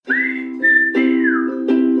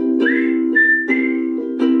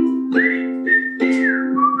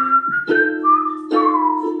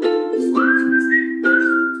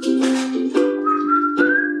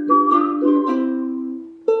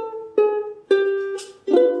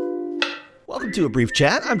Welcome to A Brief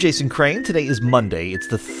Chat. I'm Jason Crane. Today is Monday. It's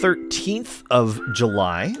the 13th of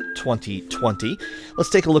July, 2020. Let's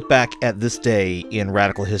take a look back at this day in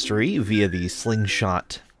radical history via the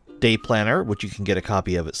Slingshot Day Planner, which you can get a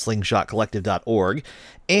copy of at slingshotcollective.org,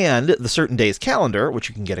 and the Certain Days Calendar, which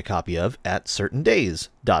you can get a copy of at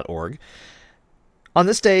certaindays.org. On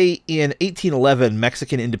this day in 1811,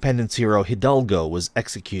 Mexican independence hero Hidalgo was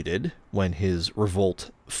executed when his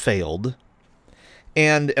revolt failed.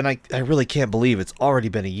 And I really can't believe it's already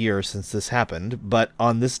been a year since this happened, but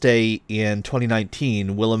on this day in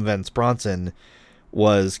 2019, Willem Vance Bronson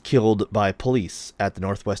was killed by police at the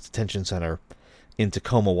Northwest Detention Center in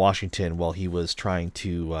Tacoma, Washington, while he was trying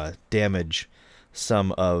to damage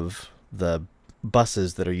some of the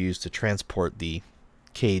buses that are used to transport the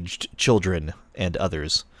caged children and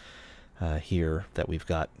others here that we've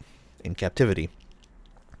got in captivity.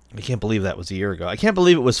 I can't believe that was a year ago. I can't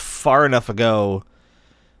believe it was far enough ago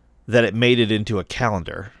that it made it into a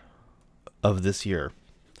calendar of this year.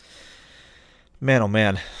 Man, oh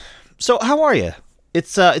man. So how are you?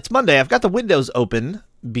 It's Monday. I've got the windows open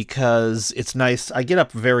because it's nice. I get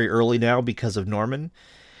up very early now because of Norman,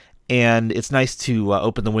 and it's nice to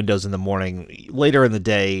open the windows in the morning. Later in the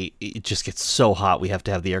day, it just gets so hot we have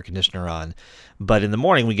to have the air conditioner on. But in the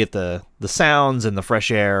morning, we get the sounds and the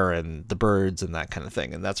fresh air and the birds and that kind of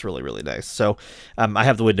thing, and that's really, really nice. So I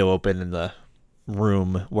have the window open in the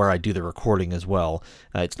room where I do the recording as well.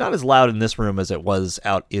 It's not as loud in this room as it was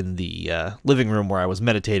out in the living room where I was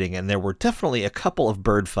meditating, and there were definitely a couple of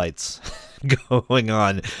bird fights going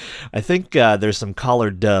on. I think there's some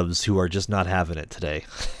collared doves who are just not having it today.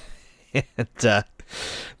 And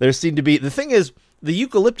there seem to be, the thing is, the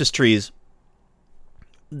eucalyptus trees,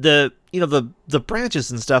 the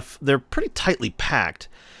branches and stuff, they're pretty tightly packed,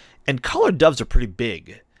 and collared doves are pretty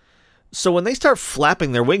big. So when they start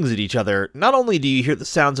flapping their wings at each other, not only do you hear the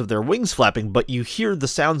sounds of their wings flapping, but you hear the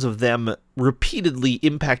sounds of them repeatedly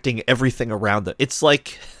impacting everything around them. It's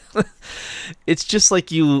like, it's just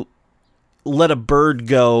like you let a bird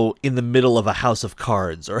go in the middle of a house of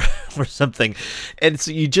cards or something. And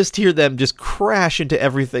so you just hear them just crash into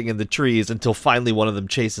everything in the trees until finally one of them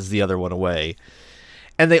chases the other one away.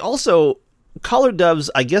 And they also, collared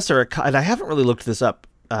doves, I guess, and I haven't really looked this up,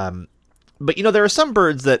 but there are some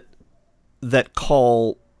birds that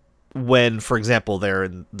call when, for example, they're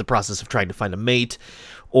in the process of trying to find a mate,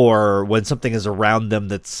 or when something is around them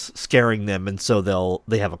that's scaring them, and so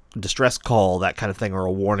they have a distress call, that kind of thing, or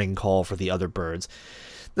a warning call for the other birds.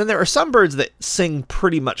 Then there are some birds that sing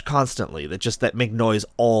pretty much constantly, that make noise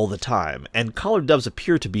all the time, and collared doves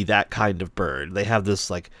appear to be that kind of bird. They have this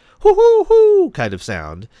like hoo hoo hoo kind of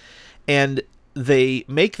sound, and they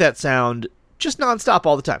make that sound just nonstop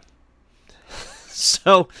all the time.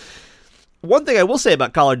 So one thing I will say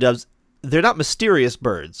about collared doves, they're not mysterious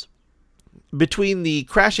birds. Between the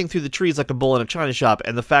crashing through the trees like a bull in a china shop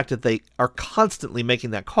and the fact that they are constantly making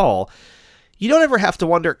that call, you don't ever have to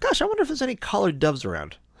wonder, gosh, I wonder if there's any collared doves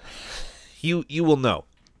around. You will know.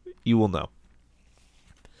 You will know.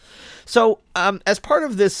 So, as part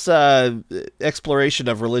of this exploration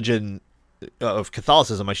of religion, of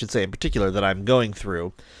Catholicism, I should say, in particular, that I'm going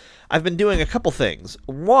through, I've been doing a couple things.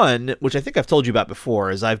 One, which I think I've told you about before,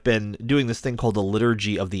 is I've been doing this thing called the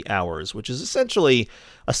Liturgy of the Hours, which is essentially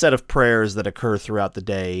a set of prayers that occur throughout the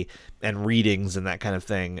day and readings and that kind of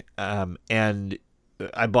thing. And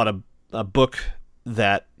I bought a book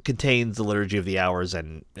that contains the Liturgy of the Hours,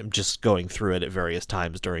 and I'm just going through it at various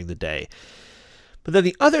times during the day. But then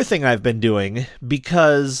the other thing I've been doing,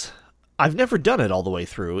 because I've never done it all the way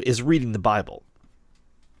through, is reading the Bible.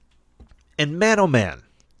 And man, oh man,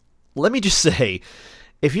 let me just say,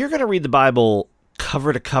 if you're going to read the Bible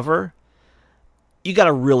cover to cover, you got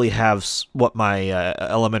to really have what my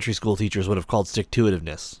elementary school teachers would have called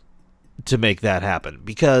stick-to-itiveness to make that happen.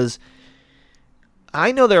 Because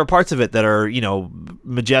I know there are parts of it that are,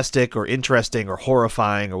 majestic or interesting or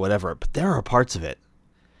horrifying or whatever, but there are parts of it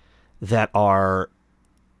that are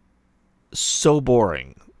so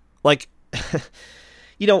boring. Like,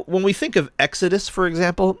 when we think of Exodus, for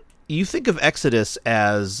example, you think of Exodus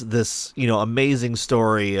as this, amazing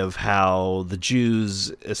story of how the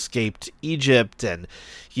Jews escaped Egypt and,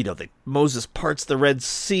 Moses parts the Red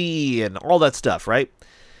Sea and all that stuff, right?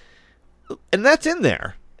 And that's in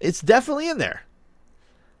there. It's definitely in there.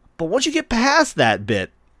 But once you get past that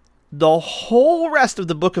bit, the whole rest of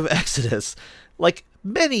the book of Exodus, like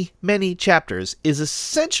many, many chapters, is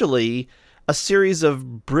essentially a series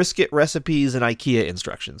of brisket recipes and IKEA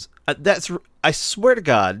instructions. I swear to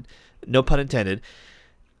God, no pun intended,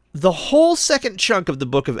 the whole second chunk of the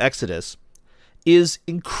book of Exodus is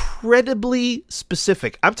incredibly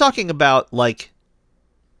specific. I'm talking about, like,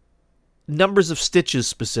 numbers of stitches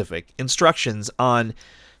specific, instructions on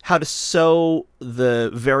how to sew the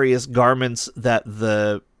various garments that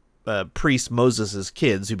the priest Moses'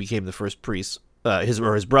 kids, who became the first priests,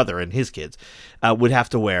 his brother and his kids, would have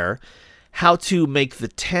to wear, how to make the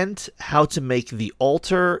tent, how to make the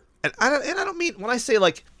altar. And I don't mean, when I say,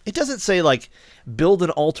 like, it doesn't say, like, build an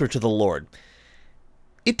altar to the Lord.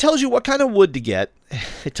 It tells you what kind of wood to get.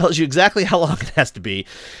 It tells you exactly how long it has to be.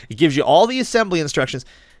 It gives you all the assembly instructions.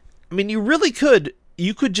 I mean, you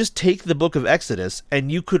could just take the book of Exodus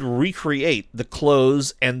and you could recreate the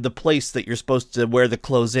clothes and the place that you're supposed to wear the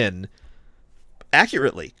clothes in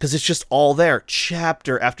accurately, because it's just all there,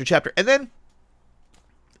 chapter after chapter. And then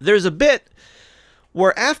there's a bit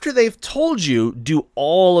where, after they've told you, do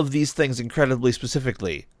all of these things incredibly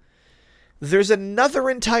specifically, there's another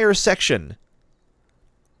entire section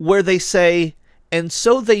where they say, and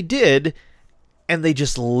so they did, and they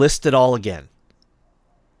just list it all again.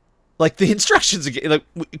 Like, the instructions again. Like,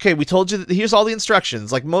 okay, we told you that here's all the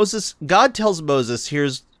instructions. Like, God tells Moses,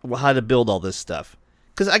 here's how to build all this stuff.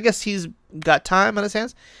 Because I guess he's got time on his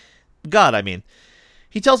hands. God, I mean.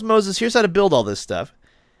 He tells Moses, here's how to build all this stuff.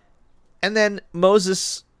 And then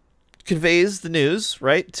Moses conveys the news,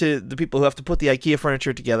 right, to the people who have to put the IKEA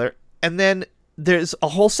furniture together. And then there's a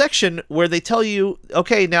whole section where they tell you,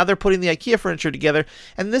 okay, now they're putting the IKEA furniture together,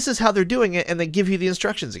 and this is how they're doing it, and they give you the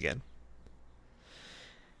instructions again.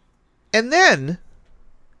 And then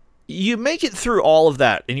you make it through all of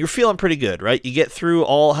that, and you're feeling pretty good, right? You get through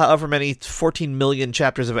however many 14 million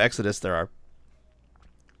chapters of Exodus there are.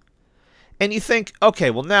 And you think, okay,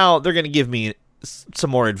 well, now they're going to give me some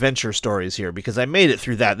more adventure stories here, because I made it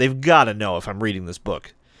through that. They've got to know, if I'm reading this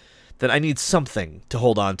book, that I need something to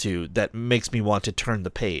hold on to that makes me want to turn the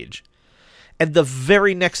page. And the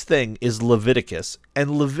very next thing is Leviticus.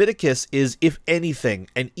 And Leviticus is, if anything,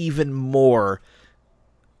 an even more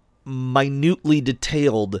minutely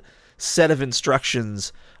detailed set of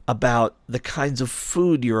instructions about the kinds of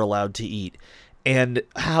food you're allowed to eat and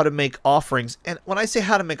how to make offerings. And when I say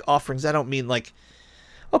how to make offerings, I don't mean like,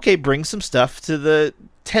 okay, bring some stuff to the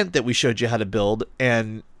tent that we showed you how to build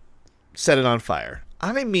and set it on fire.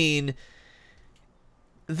 I mean,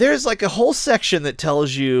 there's like a whole section that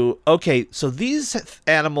tells you, okay, so these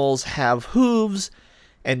animals have hooves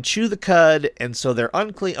and chew the cud, and so they're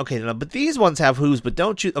unclean. Okay, no, but these ones have hooves, but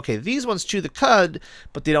don't chew. Okay, these ones chew the cud,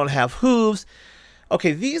 but they don't have hooves.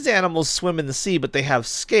 Okay, these animals swim in the sea, but they have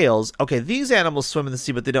scales. Okay, these animals swim in the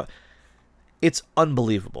sea, but they don't. It's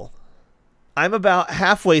unbelievable. I'm about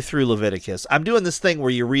halfway through Leviticus. I'm doing this thing where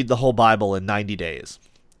you read the whole Bible in 90 days.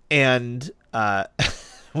 And,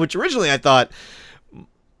 which originally I thought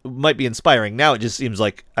might be inspiring. Now it just seems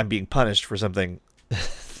like I'm being punished for something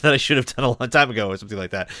that I should have done a long time ago or something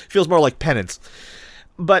like that. Feels more like penance.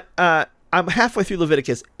 But I'm halfway through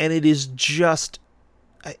Leviticus, and it is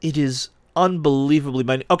unbelievably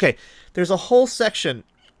minute. Okay, there's a whole section.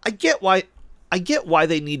 I get why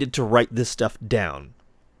they needed to write this stuff down.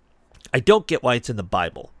 I don't get why it's in the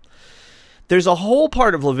Bible. There's a whole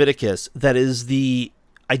part of Leviticus that is the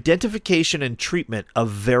identification and treatment of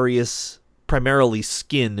various, primarily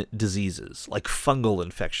skin diseases, like fungal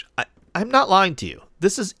infection. I'm not lying to you.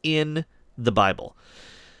 This is in the Bible.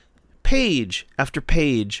 Page after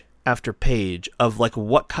page after page of like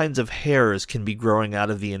what kinds of hairs can be growing out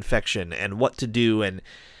of the infection and what to do and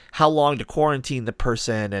how long to quarantine the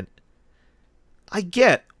person. And I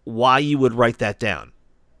get why you would write that down.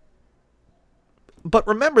 But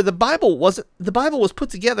remember, the Bible was put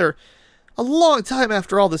together a long time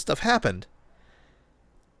after all this stuff happened.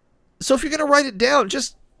 So if you're going to write it down,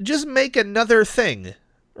 just make another thing,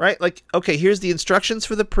 right? Like, okay, here's the instructions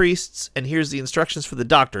for the priests, and here's the instructions for the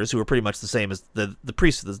doctors, who are pretty much the same as the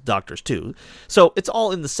priests and the doctors too. So it's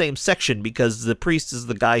all in the same section, because the priest is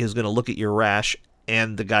the guy who's going to look at your rash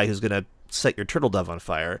and the guy who's going to set your turtle dove on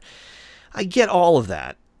fire. I get all of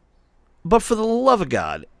that. But for the love of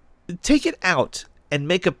God, take it out and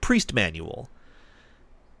make a priest manual.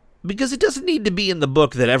 Because it doesn't need to be in the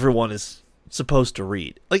book that everyone is supposed to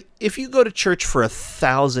read. Like, if you go to church for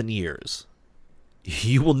 1,000 years,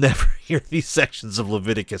 you will never hear these sections of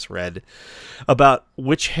Leviticus read about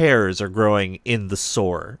which hairs are growing in the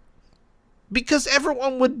sore. Because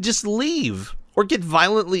everyone would just leave or get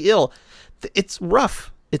violently ill. It's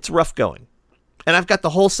rough. It's rough going. And I've got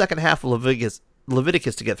the whole second half of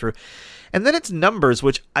Leviticus to get through. And then it's Numbers,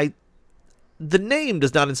 which the name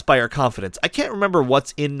does not inspire confidence. I can't remember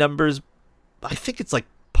what's in Numbers. I think it's like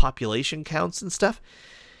population counts and stuff.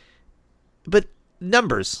 But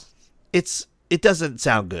Numbers, it doesn't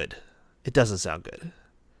sound good. It doesn't sound good.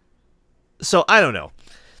 So I don't know.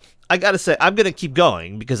 I gotta say, I'm gonna keep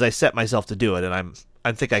going because I set myself to do it, and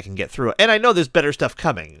I think I can get through it. And I know there's better stuff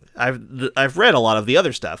coming. I've read a lot of the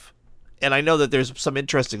other stuff, and I know that there's some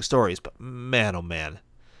interesting stories, but man, oh man.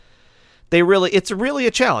 It's really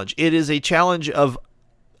a challenge. It is a challenge of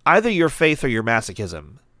either your faith or your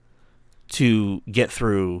masochism to get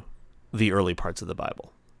through the early parts of the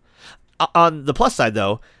Bible. On the plus side,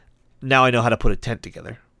 though, now I know how to put a tent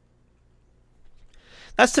together.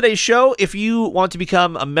 That's today's show. If you want to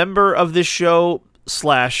become a member of this show /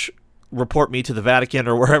 report me to the Vatican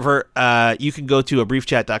or wherever, you can go to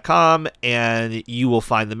abriefchat.com and you will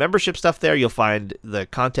find the membership stuff there. You'll find the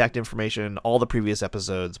contact information, all the previous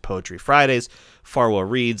episodes, Poetry Fridays, Farwell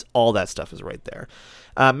Reads, all that stuff is right there.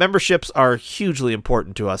 Memberships are hugely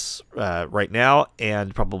important to us right now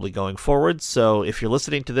and probably going forward. So if you're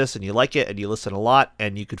listening to this and you like it and you listen a lot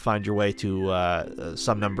and you could find your way to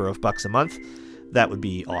some number of bucks a month, that would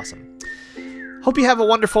be awesome. Hope you have a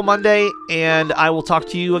wonderful Monday, and I will talk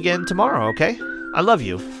to you again tomorrow, okay? I love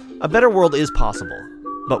you. A better world is possible,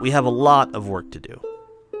 but we have a lot of work to do.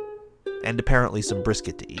 And apparently some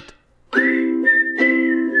brisket to eat.